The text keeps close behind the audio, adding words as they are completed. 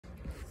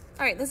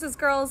All right, this is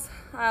girls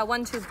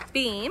 1-2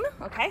 beam.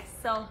 Okay,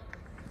 so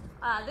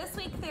this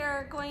week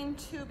they're going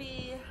to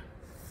be,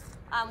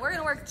 we're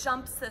gonna work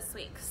jumps this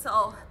week.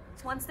 So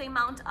once they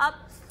mount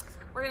up,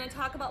 we're gonna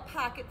talk about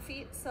pocket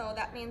feet. So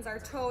that means our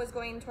toe is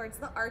going towards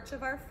the arch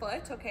of our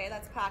foot. Okay,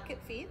 that's pocket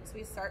feet. So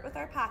we start with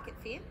our pocket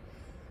feet,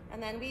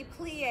 and then we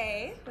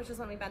plie, which is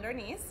when we bend our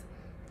knees,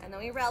 and then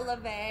we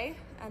releve,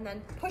 and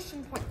then push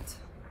and point,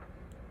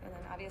 and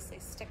then obviously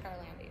stick our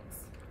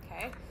landings.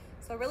 Okay,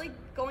 so really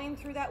going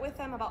through that with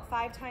them about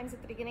 5 times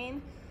at the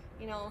beginning.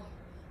 You know,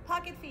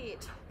 pocket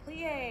feet,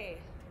 plie,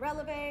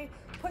 releve,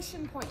 push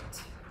and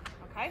point.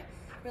 Okay,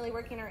 really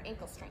working our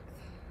ankle strength.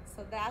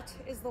 So that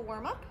is the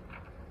warm-up.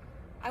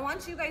 I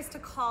want you guys to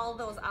call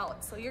those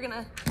out. So you're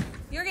gonna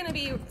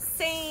be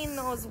saying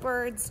those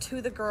words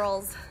to the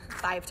girls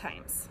 5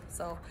 times.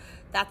 So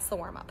that's the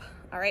warm-up.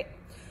 All right.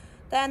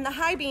 Then the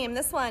high beam,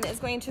 this one is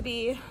going to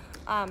be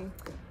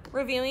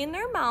reviewing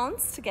their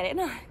mounts to getting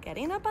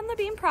up on the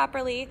beam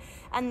properly,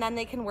 and then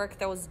they can work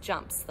those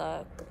jumps,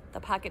 the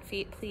pocket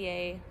feet,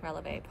 plie,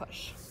 releve,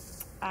 push.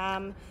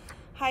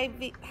 High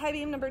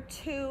beam number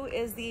 2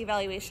 is the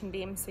evaluation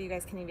beam, so you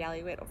guys can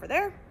evaluate over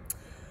there.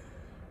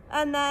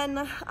 And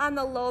then on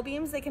the low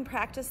beams, they can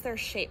practice their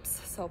shapes.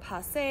 So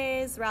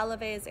passes,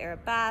 releves,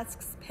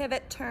 arabesques,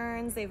 pivot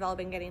turns. They've all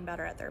been getting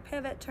better at their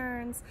pivot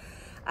turns.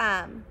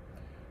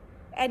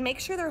 And make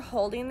sure they're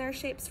holding their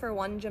shapes for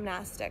 1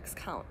 gymnastics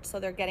count. So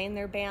they're getting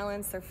their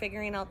balance, they're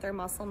figuring out their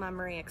muscle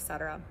memory,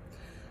 etc.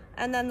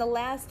 And then the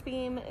last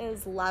beam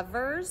is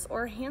levers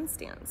or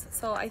handstands.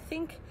 So I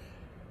think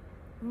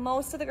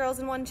most of the girls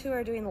in 1-2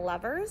 are doing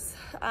levers.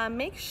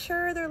 Make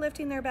sure they're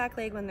lifting their back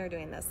leg when they're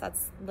doing this.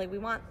 That's like, we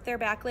want their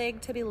back leg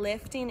to be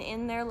lifting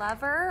in their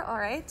lever, all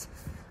right?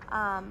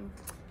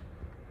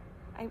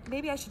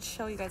 Maybe I should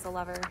show you guys a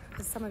lever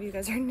because some of you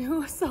guys are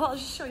new, so I'll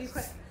just show you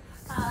quick.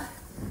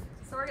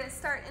 So we're gonna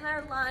start in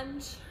our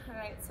lunge, all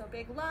right? So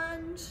big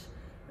lunge,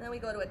 and then we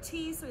go to a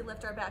T, so we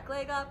lift our back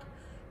leg up,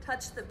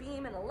 touch the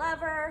beam and a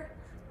lever,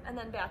 and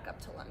then back up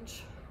to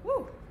lunge.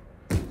 Woo!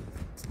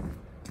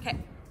 Okay.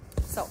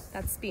 So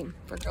that's beam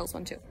for girls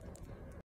 1-2.